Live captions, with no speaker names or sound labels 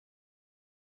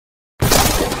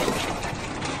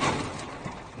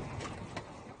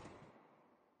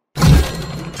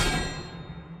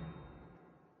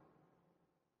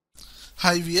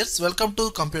Hi viewers, welcome to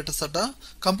Computer Adda.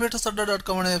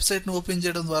 ComputerAdda.com అనే website ను open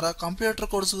చేయడం ద్వారా కంప్యూటర్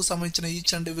కోర్సుకు సంబంధించిన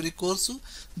ఈచ్ అండ్ ఎవ్రీ కోర్సు,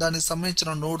 దానికి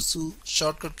సంబంధించిన notes,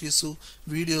 short cut keys,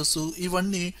 videos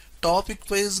ఇవన్నీ టాపిక్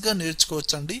వైజ్ గా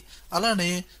నేర్చుకోవచ్చండి. అలానే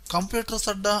కంప్యూటర్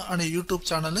అడ్డా అనే యూట్యూబ్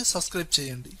ఛానల్ ని సబ్స్క్రైబ్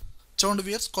చేయండి. చూడండి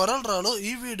వ్యూయర్స్, కొరల్డ్రాలో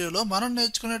ఈ వీడియోలో మనం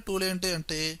నేర్చుకునే టూల్ ఏంటి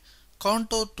అంటే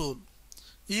కాంటూర్ టూల్.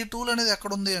 ఈ టూల్ అనేది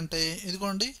ఎక్కడ ఉంది అంటే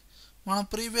ఇదిగోండి, మనం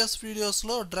ప్రీవియస్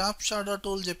వీడియోస్లో డ్రాఫ్ట్ షాడో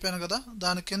టూల్ చెప్పాను కదా,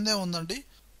 దాని కిందే ఉందండి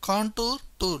కాంటూర్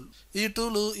టూల్. ఈ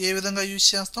టూల్ ఏ విధంగా యూజ్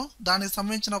చేస్తాం, దానికి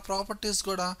సంబంధించిన ప్రాపర్టీస్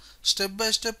కూడా స్టెప్ బై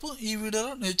స్టెప్ ఈ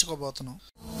వీడియోలో నేర్చుకోబోతున్నాం.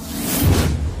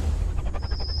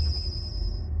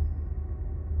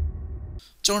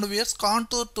 చూడండి వ్యూయర్స్,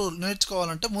 కాంటూర్ టూల్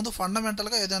నేర్చుకోవాలంటే ముందు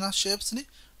ఫండమెంటల్గా ఏదైనా షేప్స్ని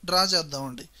డ్రా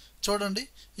చేద్దామండి. చూడండి,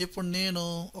 ఇప్పుడు నేను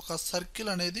ఒక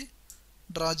సర్కిల్ అనేది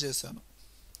డ్రా చేశాను.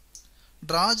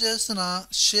 డ్రా చేసిన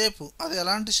షేప్ అది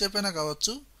ఎలాంటి షేప్ అయినా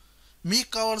కావచ్చు, మీకు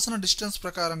కావాల్సిన డిస్టెన్స్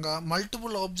ప్రకారంగా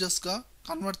మల్టిపుల్ ఆబ్జెక్ట్స్గా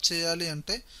కన్వర్ట్ చేయాలి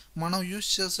అంటే మనం యూజ్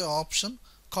చేసే ఆప్షన్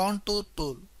కాంటూర్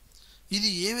టూల్. ఇది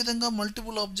ఏ విధంగా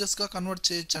మల్టిపుల్ ఆబ్జెక్ట్స్గా కన్వర్ట్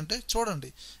చేయొచ్చు అంటే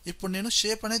చూడండి, ఇప్పుడు నేను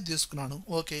షేప్ అనేది తీసుకున్నాను,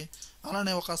 ఓకే.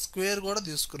 అలానే ఒక స్క్వేర్ కూడా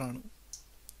తీసుకున్నాను,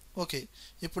 ఓకే.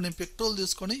 ఇప్పుడు నేను పిక్ టూల్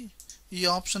తీసుకొని ఈ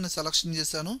ఆప్షన్ని సెలెక్షన్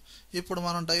చేశాను. ఇప్పుడు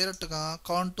మనం డైరెక్ట్గా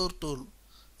కాంటూర్ టూల్,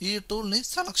 ఈ టూల్ని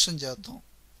సెలెక్షన్ చేద్దాం.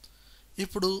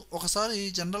 ఇప్పుడు ఒకసారి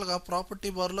జనరల్గా ప్రాపర్టీ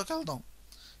బార్లోకి వెళ్దాం.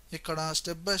 ఇక్కడ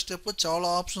స్టెప్ బై స్టెప్ చాలా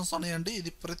ఆప్షన్స్ ఉన్నాయండి,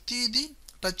 ఇది ప్రతిదీ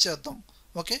టచ్ చేద్దాం,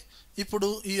 ఓకే. ఇప్పుడు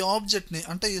ఈ ఆబ్జెక్ట్ని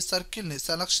అంటే ఈ సర్కిల్ని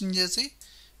సెలెక్షన్ చేసి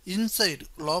ఇన్సైడ్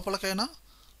లోపలికైనా,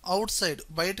 అవుట్ సైడ్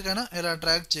బయటకైనా ఇలా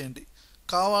డ్రాగ్ చేయండి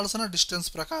కావాల్సిన డిస్టెన్స్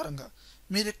ప్రకారంగా.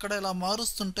 మీరు ఇక్కడ ఇలా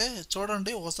మారుస్తుంటే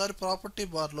చూడండి, ఒకసారి ప్రాపర్టీ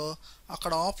బార్లో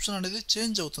అక్కడ ఆప్షన్ అనేది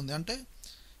చేంజ్ అవుతుంది. అంటే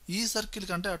ఈ సర్కిల్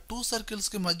కంటే ఆ టూ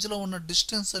సర్కిల్స్కి మధ్యలో ఉన్న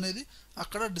డిస్టెన్స్ అనేది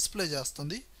అక్కడ డిస్ప్లే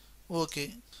చేస్తుంది, ఓకే.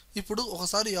 ఇప్పుడు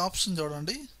ఒకసారి ఈ ఆప్షన్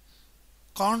చూడండి,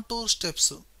 కాంటూర్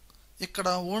స్టెప్స్. ఇక్కడ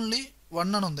ఓన్లీ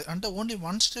 1 అని ఉంది, అంటే ఓన్లీ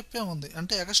 1 స్టెప్పే ఉంది,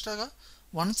 అంటే ఎక్స్ట్రాగా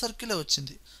 1 సర్కిలే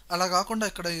వచ్చింది. అలా కాకుండా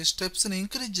ఇక్కడ ఈ స్టెప్స్ని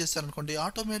ఇంక్రీజ్ చేశారనుకోండి,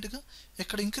 ఆటోమేటిక్గా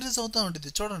ఇక్కడ ఇంక్రీజ్ అవుతూ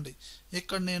ఉంటుంది. చూడండి,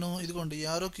 ఇక్కడ నేను ఇదిగోండి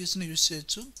యారో కీస్ని యూజ్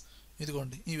చేయొచ్చు,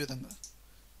 ఇదిగోండి ఈ విధంగా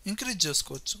ఇంక్రీజ్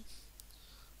చేసుకోవచ్చు.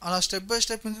 అలా స్టెప్ బై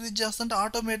స్టెప్ ఇంక్రీజ్ చేస్తుంటే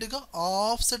ఆటోమేటిక్గా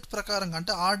ఆఫ్ సెట్ ప్రకారంగా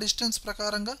అంటే ఆ డిస్టెన్స్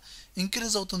ప్రకారంగా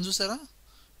ఇంక్రీజ్ అవుతుంది, చూసారా.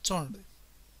 చూడండి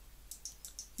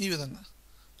ఈ విధంగా.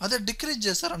 అదే డిక్రీజ్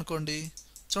చేశారనుకోండి,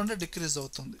 చూడండి డిక్రీజ్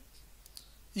అవుతుంది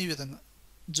ఈ విధంగా.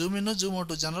 జూమ్ ఇన్ జూమ్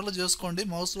అవుట్ జనరల్గా చేసుకోండి,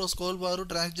 మౌస్లో స్క్రోల్ బార్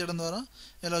డ్రాగ్ చేయడం ద్వారా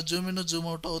ఇలా జూమ్ ఇన్ జూమ్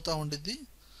అవుట్ అవుతూ ఉండిద్ది,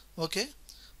 ఓకే.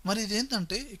 మరి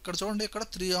ఇదేంటంటే ఇక్కడ చూడండి, ఇక్కడ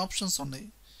 3 ఆప్షన్స్ ఉన్నాయి.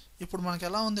 ఇప్పుడు మనకి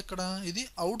ఎలా ఉంది, ఇక్కడ ఇది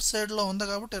అవుట్ సైడ్లో ఉంది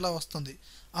కాబట్టి ఇలా వస్తుంది.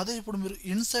 అదే ఇప్పుడు మీరు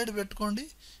ఇన్సైడ్ పెట్టుకోండి,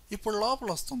 ఇప్పుడు లోపల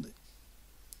వస్తుంది,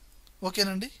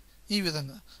 ఓకేనండి ఈ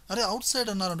విధంగా. అరే అవుట్ సైడ్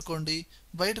అన్నారనుకోండి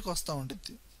బయటకు వస్తూ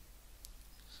ఉంటుంది.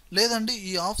 లేదండి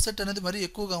ఈ ఆఫ్ సెట్ అనేది మరీ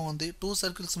ఎక్కువగా ఉంది, 2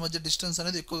 సర్కిల్స్ మధ్య డిస్టెన్స్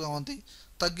అనేది ఎక్కువగా ఉంది,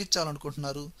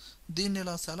 తగ్గించాలనుకుంటున్నారు, దీన్ని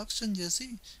ఇలా సెలెక్షన్ చేసి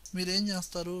మీరు ఏం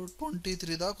చేస్తారు,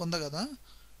 23 దాకా ఉంది కదా,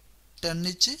 10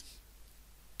 ఇచ్చి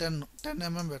 10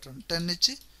 mm పెట్టండి, 10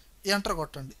 ఇచ్చి ఎంటర్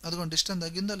కొట్టండి. అదిగోండి డిస్టెన్స్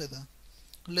తగ్గిందా లేదా,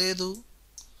 లేదు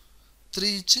 3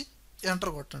 ఇచ్చి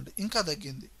ఎంటర్ కొట్టండి, ఇంకా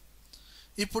తగ్గింది.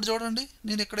 ఇప్పుడు చూడండి,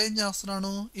 నేను ఇక్కడ ఏం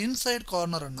చేస్తున్నాను, ఇన్సైడ్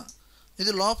కార్నర్ అన్న,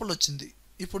 ఇది లోపల వచ్చింది.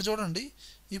 ఇప్పుడు చూడండి,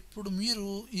 ఇప్పుడు మీరు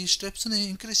ఈ స్టెప్స్ని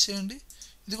ఇంక్రీజ్ చేయండి,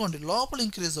 ఇదిగోండి లోపల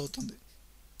ఇంక్రీజ్ అవుతుంది.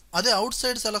 అదే అవుట్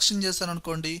సైడ్ సెలెక్షన్ చేశాను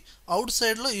అనుకోండి, అవుట్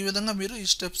సైడ్లో ఈ విధంగా మీరు ఈ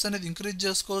స్టెప్స్ అనేది ఇంక్రీజ్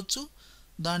చేసుకోవచ్చు.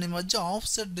 దాని మధ్య ఆఫ్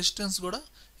సెట్ డిస్టెన్స్ కూడా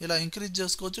ఇలా ఇంక్రీజ్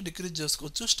చేసుకోవచ్చు, డిక్రీజ్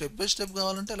చేసుకోవచ్చు. స్టెప్ బై స్టెప్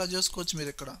కావాలంటే ఇలా చేసుకోవచ్చు మీరు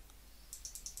ఇక్కడ,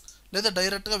 లేదా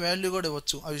డైరెక్ట్గా వాల్యూ కూడా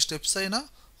ఇవ్వచ్చు, అవి స్టెప్స్ అయినా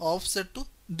ఆఫ్ సెట్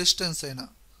డిస్టెన్స్ అయినా,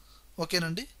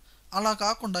 ఓకేనండి. అలా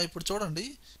కాకుండా ఇప్పుడు చూడండి,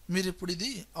 మీరు ఇప్పుడు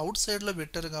ఇది అవుట్ సైడ్లో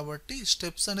పెట్టారు కాబట్టి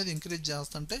స్టెప్స్ అనేది ఇంక్రీజ్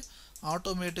చేస్తుంటే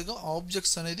ఆటోమేటిక్గా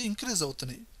ఆబ్జెక్ట్స్ అనేది ఇంక్రీజ్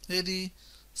అవుతున్నాయి, ఏది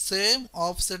సేమ్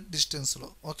ఆఫ్ సెట్ డిస్టెన్స్లో,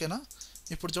 ఓకేనా.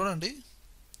 ఇప్పుడు చూడండి,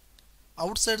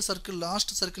 out side circle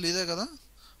last circle ఇదే కదా,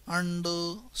 అండ్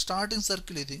స్టార్టింగ్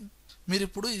సర్కిల్ ఇది. మీరు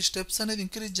ఇప్పుడు ఈ స్టెప్స్ అనేది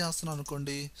ఇంక్రీజ్ చేస్తున్నాను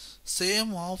అనుకోండి,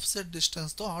 సేమ్ ఆఫ్ సెట్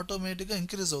డిస్టెన్స్తో ఆటోమేటిక్గా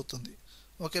ఇంక్రీజ్ అవుతుంది,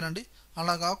 ఓకేనండి.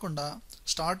 అలా కాకుండా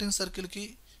స్టార్టింగ్ సర్కిల్కి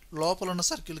లోపల ఉన్న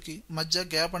సర్కిల్కి మధ్య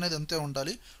గ్యాప్ అనేది అంతే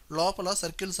ఉండాలి, లోపల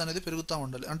సర్కిల్స్ అనేది పెరుగుతూ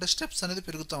ఉండాలి, అంటే స్టెప్స్ అనేది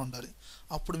పెరుగుతూ ఉండాలి.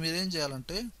 అప్పుడు మీరేం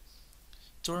చేయాలంటే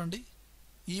చూడండి,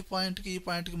 ఈ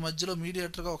పాయింట్కి మధ్యలో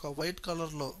మీడియేటర్గా ఒక వైట్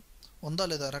కలర్లో ఉందా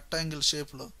లేదా రెక్టాంగిల్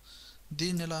షేప్లో,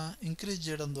 దీన్ని ఇలా ఇంక్రీజ్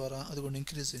చేయడం ద్వారా అదిగోండి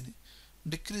ఇంక్రీజ్ అయింది,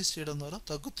 డిక్రీజ్ చేయడం ద్వారా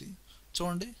తగ్గుతాయి.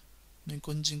 చూడండి నేను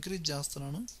కొంచెం ఇంక్రీజ్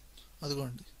చేస్తున్నాను,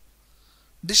 అదిగోండి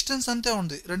డిస్టెన్స్ అంతే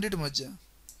ఉంది రెండింటి మధ్య,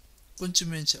 కొంచెం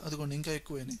మించి అదిగోండి ఇంకా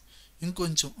ఎక్కువైనాయి,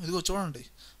 ఇంకొంచెం ఇదిగో చూడండి.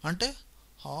 అంటే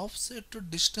హాఫ్ సెట్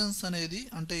డిస్టెన్స్ అనేది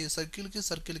అంటే ఈ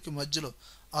సర్కిల్కి మధ్యలో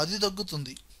అది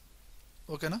తగ్గుతుంది,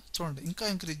 ఓకేనా, చూడండి ఇంకా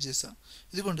ఇంక్రీజ్ చేసా.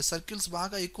 ఇదిగోండి సర్కిల్స్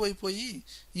బాగా ఎక్కువైపోయి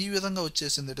ఈ విధంగా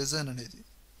వచ్చేసింది డిజైన్ అనేది.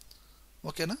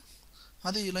 ఓకేనా,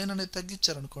 అది ఈ లైన్ అనేది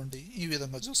తగ్గించారనుకోండి ఈ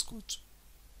విధంగా చూసుకోవచ్చు.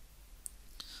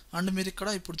 అండ్ మీరు ఇక్కడ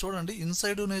ఇప్పుడు చూడండి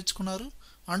ఇన్సైడ్ నేర్చుకున్నారు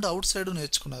అండ్ అవుట్ సైడ్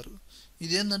నేర్చుకున్నారు.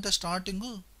 ఇదేంటంటే స్టార్టింగ్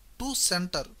టు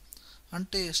సెంటర్,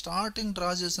 అంటే స్టార్టింగ్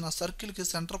డ్రా చేసిన సర్కిల్కి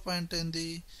సెంటర్ పాయింట్ ఏంది,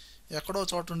 ఎక్కడో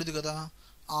చోట ఉండేది కదా,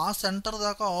 ఆ సెంటర్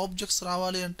దాకా ఆబ్జెక్ట్స్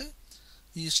రావాలి అంటే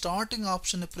ఈ స్టార్టింగ్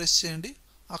ఆప్షన్ని ప్రెస్ చేయండి,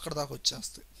 అక్కడ దాకా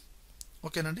వచ్చేస్తాయి.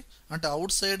 ఓకేనండి, అంటే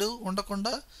అవుట్ సైడ్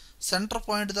ఉండకుండా సెంటర్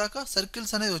పాయింట్ దాకా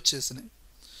సర్కిల్స్ అనేది వచ్చేసినాయి.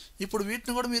 ఇప్పుడు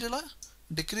వీటిని కూడా మీరు ఇలా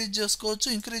డిక్రీజ్ చేసుకోవచ్చు,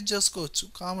 ఇంక్రీజ్ చేసుకోవచ్చు,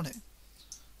 కామనే.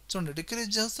 చూడండి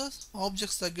డిక్రీజ్ చేస్తే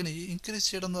ఆబ్జెక్ట్స్ తగ్గినాయి, ఇంక్రీజ్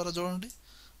చేయడం ద్వారా చూడండి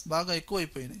బాగా ఎక్కువ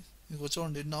అయిపోయినాయి. ఇదిగో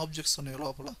చూడండి ఎన్ని ఆబ్జెక్ట్స్ ఉన్నాయి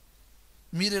లోపల.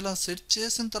 మీరు ఇలా సెట్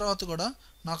చేసిన తర్వాత కూడా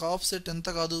నాకు ఆఫ్ సెట్ ఎంత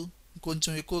కాదు,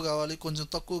 కొంచెం ఎక్కువ కావాలి, కొంచెం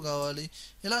తక్కువ కావాలి,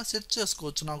 ఇలా సెట్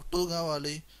చేసుకోవచ్చు. నాకు 2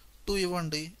 కావాలి, 2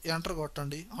 ఇవ్వండి, ఎంటర్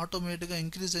కొట్టండి, ఆటోమేటిక్గా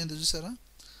ఇంక్రీజ్ అయింది చూసారా.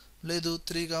 లేదు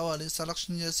 3 కావాలి,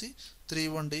 సెలక్షన్ చేసి 3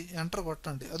 ఇవ్వండి, ఎంటర్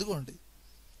కొట్టండి, అదిగోండి.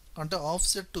 అంటే ఆఫ్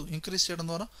సెట్ ఇంక్రీజ్ చేయడం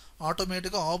ద్వారా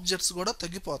ఆటోమేటిక్గా ఆబ్జెక్ట్స్ కూడా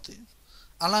తగ్గిపోతాయి.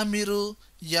 అలా మీరు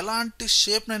ఎలాంటి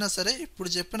షేప్నైనా సరే ఇప్పుడు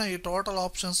చెప్పిన ఈ టోటల్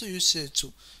ఆప్షన్స్ యూజ్ చేయొచ్చు.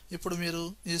 ఇప్పుడు మీరు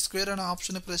ఈ స్క్వేర్ అనే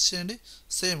ఆప్షన్ని ప్రెస్ చేయండి,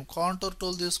 సేమ్ కాంటూర్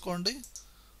టూల్ తీసుకోండి,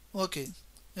 ఓకే,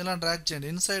 ఇలా డ్రాగ్ చేయండి,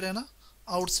 ఇన్సైడ్ అయినా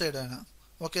అవుట్ సైడ్ అయినా.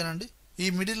 ఓకేనండి, ఈ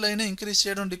మిడిల్ లైన్ ఇంక్రీజ్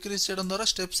చేయడం డిక్రీజ్ చేయడం ద్వారా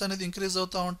స్టెప్స్ అనేది ఇంక్రీజ్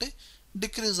అవుతూ ఉంటాయి,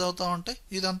 డిక్రీజ్ అవుతూ ఉంటాయి.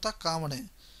 ఇదంతా కామనే.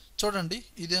 చూడండి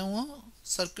ఇదేమో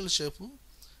సర్కిల్ షేపు,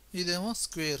 ఇదేమో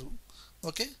స్క్వేరు.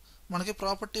 ఓకే, మనకి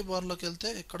ప్రాపర్టీ బార్లోకి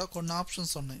వెళ్తే ఇక్కడ కొన్ని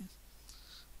ఆప్షన్స్ ఉన్నాయి.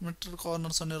 మిట్టర్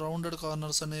కార్నర్స్ అని, రౌండెడ్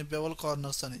కార్నర్స్ అని, బెవల్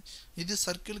కార్నర్స్ అని. ఇది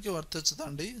సర్కిల్కి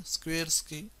వర్తించదండి,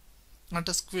 స్క్వేర్స్కి,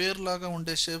 అంటే స్క్వేర్ లాగా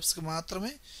ఉండే షేప్స్కి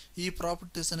మాత్రమే ఈ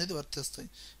ప్రాపర్టీస్ అనేది వర్తిస్తాయి.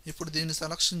 ఇప్పుడు దీన్ని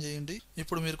సెలక్షన్ చేయండి.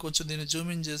 ఇప్పుడు మీరు కొంచెం దీన్ని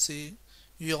జూమింగ్ చేసి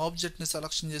ఈ ఆబ్జెక్ట్ని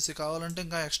సెలక్షన్ చేసి కావాలంటే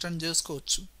ఇంకా ఎక్స్టెండ్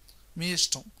చేసుకోవచ్చు, మీ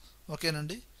ఇష్టం.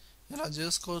 ఓకేనండి, ఇలా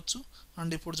చేసుకోవచ్చు.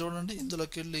 అండ్ ఇప్పుడు చూడండి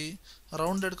ఇందులోకి వెళ్ళి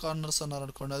రౌండెడ్ కార్నర్స్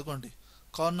అన్నారనుకోండి, అదిగోండి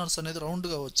కార్నర్స్ అనేది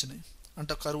రౌండ్గా వచ్చినాయి,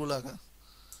 అంటే కరువు లాగా.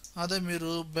 అదే మీరు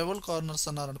బెవల్ కార్నర్స్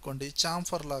అన్నారనుకోండి,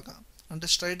 చాంఫర్ లాగా, అంటే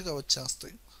స్ట్రైట్గా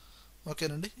వచ్చేస్తాయి.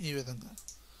 ఓకేనండి, ఈ విధంగా.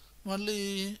 మళ్ళీ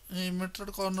ఈ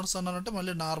మిట్రడ్ కార్నర్స్ అన్నారంటే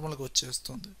మళ్ళీ నార్మల్గా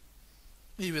వచ్చేస్తుంది,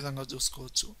 ఈ విధంగా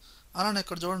చూసుకోవచ్చు. అలానే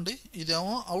ఇక్కడ చూడండి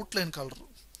ఇదేమో అవుట్లైన్ కలరు,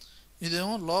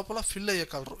 ఇదేమో లోపల ఫిల్ అయ్యే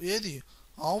కలరు. ఏది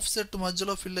ఆఫ్ సెట్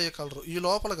మధ్యలో ఫిల్ అయ్యే కలరు, ఈ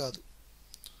లోపల కాదు.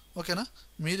 ఓకేనా,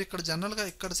 మీరు ఇక్కడ జనరల్గా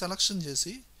ఇక్కడ సెలక్షన్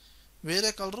చేసి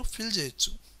వేరే కలరు ఫిల్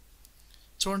చేయొచ్చు.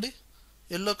 చూడండి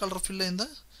ఎల్లో కలర్ ఫిల్ అయిందా.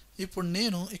 ఇప్పుడు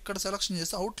నేను ఇక్కడ సెలక్షన్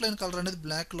చేసి అవుట్లైన్ కలర్ అనేది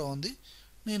బ్లాక్లో ఉంది,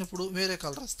 నేను ఇప్పుడు వేరే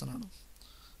కలర్ ఇస్తున్నాను.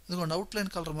 ఇదిగోండి అవుట్లైన్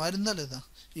కలర్ మారిందా లేదా.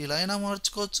 ఈ లైన్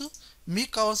మార్చుకోవచ్చు,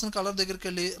 మీకు కావాల్సిన కలర్ దగ్గరికి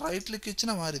వెళ్ళి రైట్ క్లిక్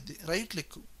ఇచ్చినా మారిద్ది, రైట్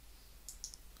క్లిక్.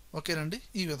 ఓకేనండి,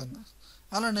 ఈ విధంగా.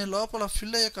 అలానే లోపల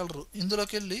ఫిల్ అయ్యే కలరు,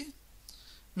 ఇందులోకి వెళ్ళి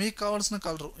మీకు కావాల్సిన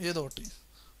కలరు ఏదో ఒకటి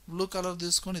బ్లూ కలర్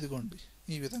తీసుకొని ఇదిగోండి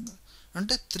ఈ విధంగా.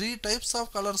 అంటే 3 టైప్స్ ఆఫ్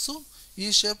కలర్స్ ఈ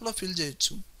షేప్లో ఫిల్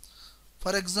చేయొచ్చు.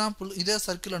 ఫర్ ఎగ్జాంపుల్ ఇదే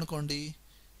సర్కిల్ అనుకోండి,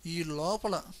 ఈ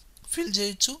లోపల ఫిల్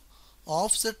చేయొచ్చు,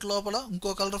 ఆఫ్ సెట్ లోపల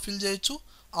ఇంకో కలర్ ఫిల్ చేయొచ్చు,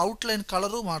 అవుట్లైన్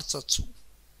కలరు మార్చచ్చు.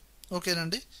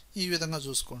 ఓకేనండి, ఈ విధంగా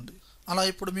చూసుకోండి. అలా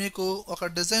ఇప్పుడు మీకు ఒక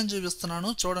డిజైన్ చూపిస్తున్నాను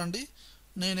చూడండి.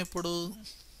 నేను ఇప్పుడు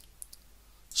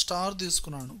స్టార్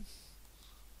తీసుకున్నాను,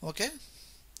 ఓకే,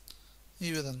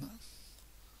 ఈ విధంగా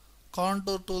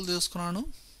కాంటూర్ టూల్ తీసుకున్నాను,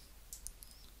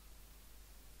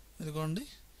 ఇదిగోండి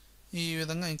ఈ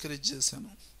విధంగా ఇంక్రీజ్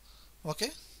చేశాను. ఓకే,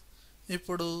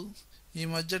 ఇప్పుడు ఈ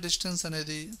మధ్య డిస్టెన్స్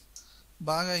అనేది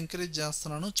బాగా ఇంక్రీజ్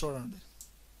చేస్తున్నాను చూడండి,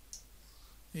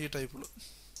 ఈ టైపులో.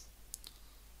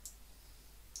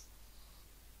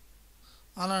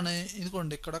 అలానే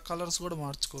ఇదిగోండి ఇక్కడ కలర్స్ కూడా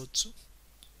మార్చుకోవచ్చు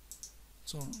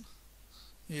చూడండి,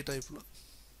 ఈ టైప్లో.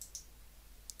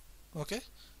 ఓకే,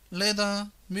 లేదా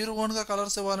మీరు ఓన్గా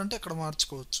కలర్స్ ఇవ్వాలంటే ఇక్కడ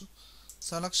మార్చుకోవచ్చు.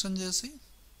 సెలక్షన్ చేసి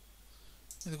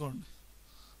ఇదిగోండి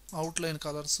అవుట్లైన్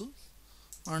కలర్సు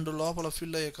అండ్ లోపల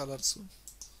ఫిల్ అయ్యే కలర్సు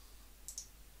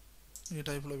ఈ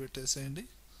టైప్లో పెట్టేసేయండి.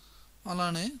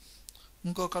 అలానే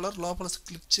ఇంకో కలర్ లోపల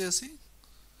క్లిక్ చేసి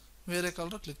వేరే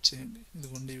కలర్ క్లిక్ చేయండి,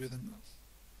 ఇదిగోండి ఈ విధంగా,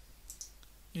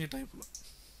 ఈ టైప్లో.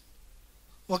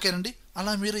 ఓకేనండి,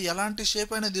 అలా మీరు ఎలాంటి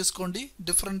షేప్ అయినా తీసుకోండి,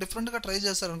 డిఫరెంట్గా ట్రై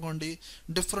చేశారనుకోండి,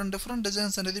 డిఫరెంట్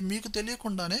డిజైన్స్ అనేది మీకు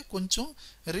తెలియకుండానే కొంచెం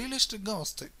రియలిస్టిక్గా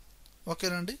వస్తాయి.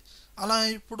 ఓకేనండి, అలా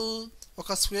ఇప్పుడు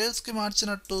ఒక స్క్వేర్స్కి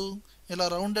మార్చినట్టు ఇలా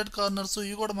రౌండెడ్ కార్నర్స్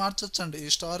ఇవి కూడా మార్చొచ్చండి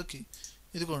ఈ స్టార్కి,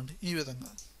 ఇదిగోండి ఈ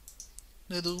విధంగా.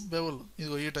 లేదు బెవల్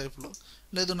ఇదిగో ఈ టైప్లో.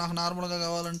 లేదు నాకు నార్మల్గా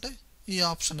కావాలంటే ఈ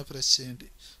ఆప్షన్ని ప్రెస్ చేయండి.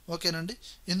 ఓకేనండి,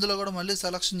 ఇందులో కూడా మళ్ళీ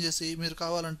సెలక్షన్ చేసి మీరు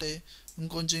కావాలంటే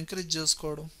ఇంకొంచెం ఇంక్రీజ్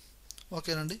చేసుకోవడం,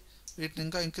 ఓకేనండి, వీటిని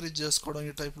ఇంకా ఇంక్రీజ్ చేసుకోవడం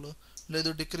ఈ టైప్లో, లేదు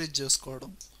డిక్రీజ్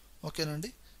చేసుకోవడం. ఓకేనండి,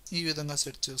 ఈ విధంగా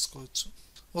సెట్ చేసుకోవచ్చు.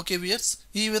 ఓకే వ్యూయర్స్,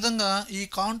 ఈ విధంగా ఈ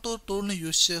కాంటూర్ టూల్ని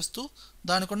యూజ్ చేస్తూ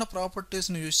దానికున్న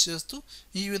ప్రాపర్టీస్ని యూజ్ చేస్తూ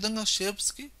ఈ విధంగా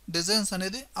షేప్స్కి డిజైన్స్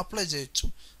అనేది అప్లై చేయొచ్చు.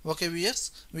 ఓకే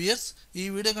వ్యూయర్స్ ఈ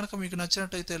వీడియో కనుక మీకు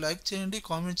నచ్చినట్టయితే లైక్ చేయండి,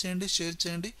 కామెంట్ చేయండి, షేర్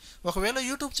చేయండి. ఒకవేళ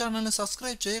యూట్యూబ్ ఛానల్ని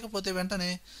సబ్స్క్రైబ్ చేయకపోతే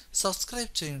వెంటనే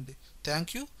సబ్స్క్రైబ్ చేయండి.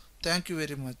 Thank you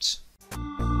very much.